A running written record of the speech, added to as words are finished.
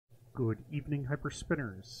Good evening,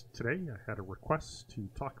 Hyperspinners. Today I had a request to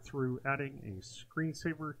talk through adding a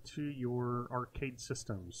screensaver to your arcade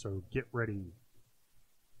system, so get ready.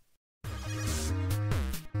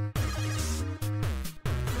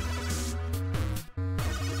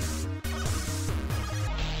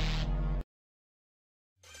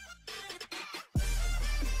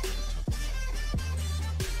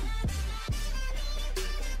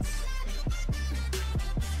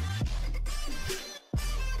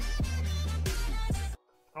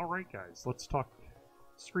 Alright guys, let's talk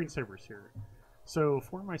screensavers here. So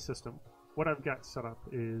for my system, what I've got set up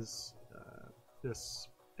is this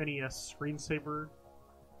NES screensaver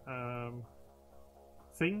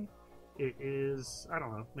thing. It is, I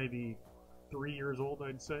don't know, maybe 3 years old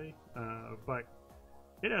I'd say, but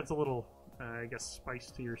it adds a little, I guess,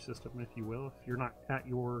 spice to your system, if you will. If you're not at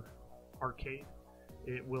your arcade,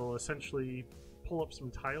 it will essentially pull up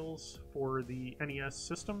some tiles for the NES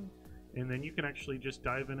system, and then you can actually just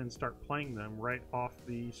dive in and start playing them right off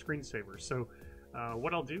the screensaver. So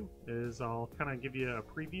what I'll do is I'll kind of give you a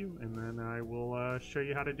preview, and then I will show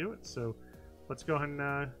you how to do it. So let's go ahead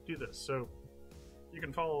and do this. So you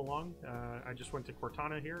can follow along. I just went to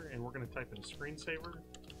Cortana here, and we're going to type in screensaver.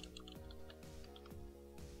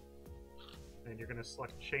 And you're going to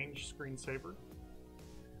select change screensaver.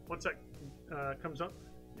 Once that comes up,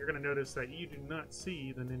 you're going to notice that you do not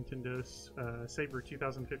see the Nintendo Saver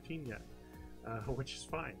 2015 yet, which is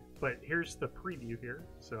fine. But here's the preview here,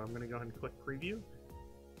 so I'm going to go ahead and click preview.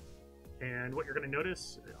 And what you're going to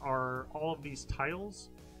notice are all of these tiles.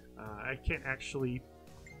 I can't actually,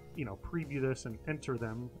 preview this and enter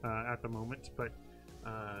them at the moment, but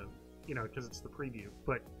because it's the preview.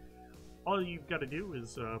 But all you've got to do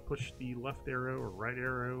is push the left arrow or right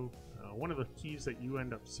arrow, one of the keys that you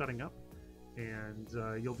end up setting up, and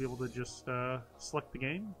you'll be able to just select the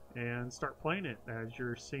game and start playing it, as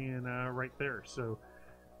you're seeing right there. So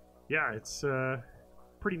yeah, it's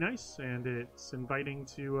pretty nice, and it's inviting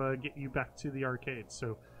to get you back to the arcade.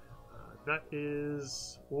 So that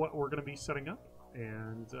is what we're going to be setting up,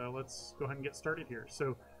 and let's go ahead and get started here.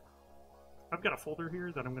 So I've got a folder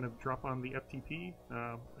here that I'm going to drop on the FTP.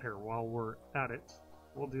 Here, while we're at it,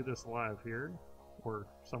 we'll do this live here, or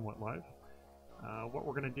somewhat live. What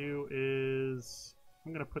we're going to do is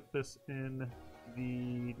I'm going to put this in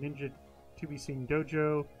the Ninja To Be Seen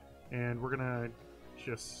Dojo, and we're going to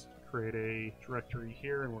just create a directory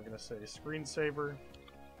here, and we're going to say screensaver.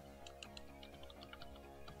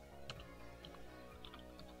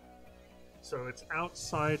 So it's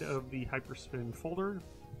outside of the Hyperspin folder,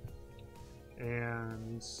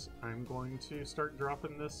 and I'm going to start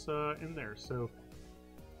dropping this in there. So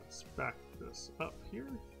let's back this up here.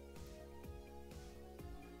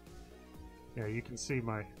 Yeah, you can see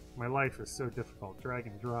my life is so difficult,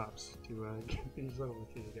 dragging drops to get these over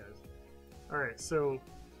to you guys. Alright, so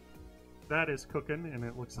that is cooking, and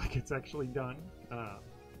it looks like it's actually done.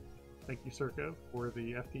 Thank you, Circo, for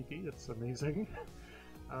the FTP. It's amazing.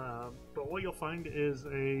 But what you'll find is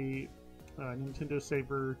a Nintendo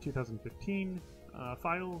Saver 2015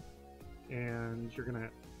 file, and you're going to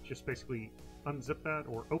just basically unzip that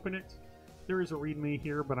or open it. There is a README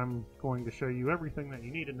here, but I'm going to show you everything that you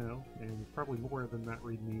need to know, and probably more than that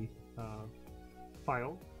README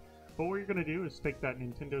file. But what you're going to do is take that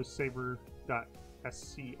Nintendo Saver.scr,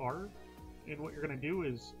 and what you're going to do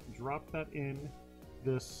is drop that in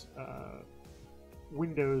this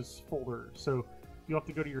Windows folder. So you'll have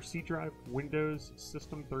to go to your C drive, Windows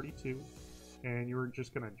System 32, and you're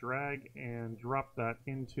just going to drag and drop that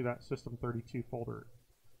into that System 32 folder.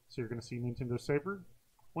 So you're going to see Nintendo Saver.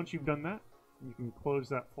 Once you've done that, you can close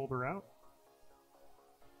that folder out,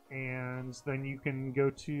 and then you can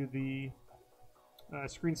go to the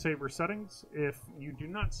screensaver settings. If you do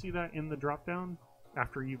not see that in the drop-down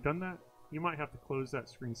after you've done that, you might have to close that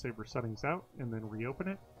screensaver settings out and then reopen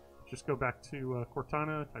it. Just go back to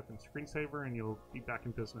Cortana, type in screensaver, and you'll be back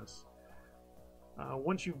in business.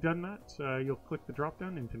 Once you've done that, you'll click the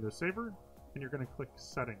drop-down, Nintendo Saver, and you're going to click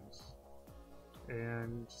Settings.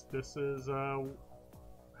 And this is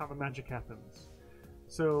how the magic happens.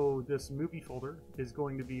 So this movie folder is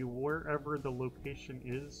going to be wherever the location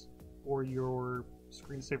is for your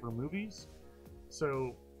screensaver movies.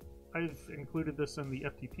 So I've included this in the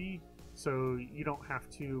FTP, so you don't have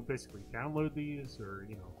to basically download these or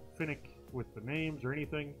finick with the names or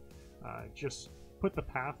anything. Just put the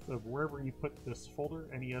path of wherever you put this folder,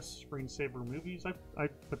 NES Screensaver Movies. I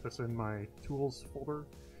put this in my Tools folder,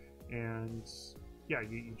 and yeah,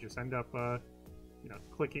 you just end up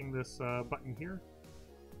clicking this button here,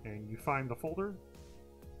 and you find the folder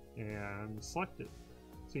and select it.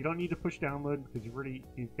 So you don't need to push download because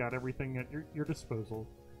you've got everything at your disposal.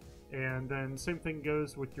 And then same thing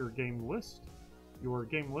goes with your game list. Your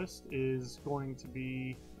game list is going to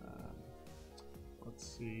be,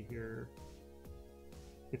 let's see here,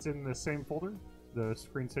 it's in the same folder, the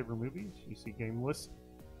Screensaver movies. You see game list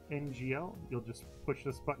NGL. You'll just push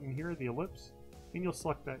this button here, the ellipse, and you'll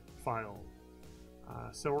select that file.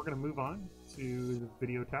 So we're going to move on to the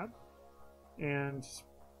video tab, and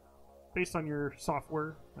based on your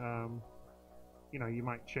software, you know, you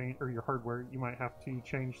might change, or your hardware, you might have to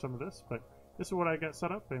change some of this, but this is what I got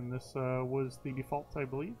set up, and this was the default, I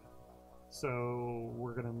believe. So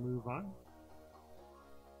we're going to move on.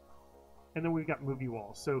 And then we've got movie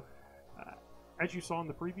walls. So as you saw in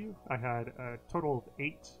the preview, I had a total of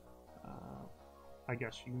 8, I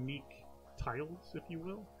guess, unique tiles, if you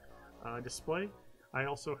will, display. I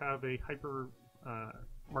also have a hyper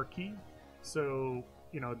marquee, so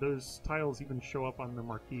you know those tiles even show up on the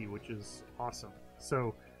marquee, which is awesome.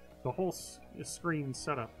 So the whole screen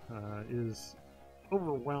setup is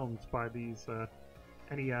overwhelmed by these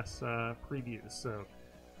NES previews. So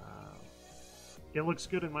it looks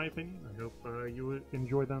good in my opinion. I hope you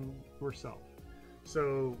enjoy them yourself.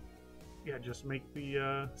 So yeah, just make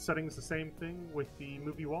the settings the same thing with the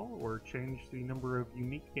movie wall, or change the number of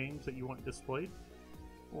unique games that you want displayed.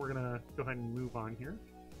 We're gonna go ahead and move on here.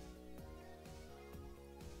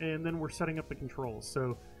 And then we're setting up the controls.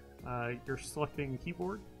 So you're selecting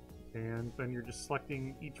keyboard, and then you're just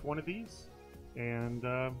selecting each one of these, and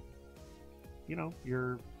you know,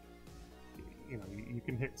 you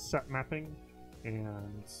can hit set mapping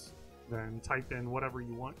and then type in whatever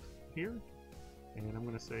you want here. And I'm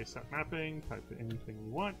going to say set mapping, type in anything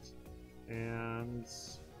you want, and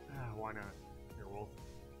why not? Here,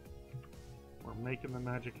 we're making the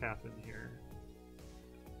magic happen here.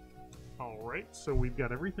 Alright, so we've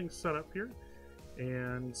got everything set up here,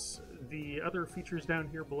 and the other features down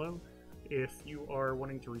here below, if you are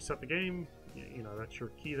wanting to reset the game, you know, that's your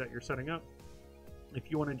key that you're setting up.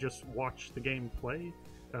 If you want to just watch the game play,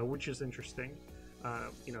 which is interesting,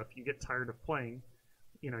 you know, if you get tired of playing,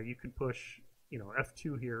 you know, you could push, you know,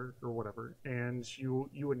 F2 here or whatever, and you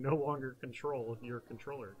would no longer control your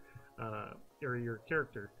controller or your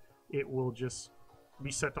character. It will just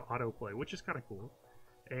be set to autoplay, which is kind of cool.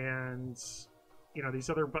 And you know, these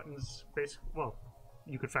other buttons, basically, well,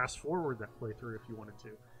 you could fast forward that playthrough if you wanted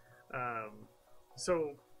to.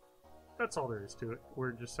 So that's all there is to it.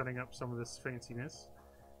 We're just setting up some of this fanciness,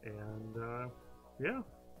 and yeah.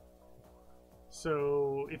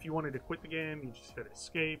 So if you wanted to quit the game, you just hit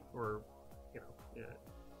escape, or you know, yeah.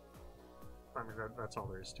 I mean, that's all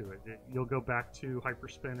there is to it. You'll go back to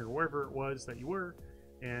Hyperspin or wherever it was that you were,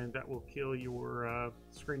 and that will kill your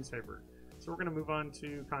screensaver. So we're going to move on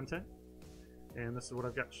to content, and this is what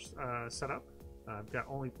I've got set up. I've got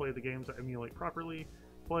only play the games that emulate properly,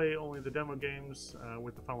 play only the demo games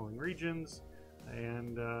with the following regions,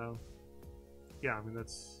 and yeah, I mean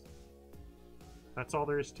that's all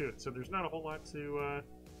there is to it. So there's not a whole lot to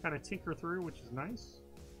kind of tinker through, which is nice.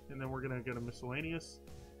 And then we're going to go to miscellaneous,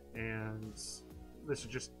 and this is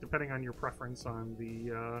just depending on your preference on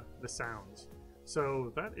the sounds.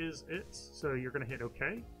 So that is it. So you're going to hit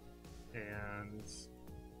OK, and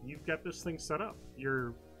you've got this thing set up.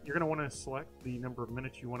 You're going to want to select the number of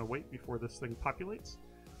minutes you want to wait before this thing populates.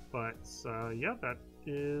 But yeah, that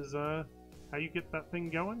is how you get that thing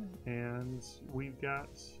going, and we've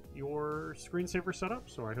got your screensaver set up.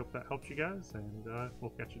 So I hope that helps you guys, and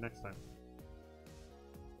we'll catch you next time.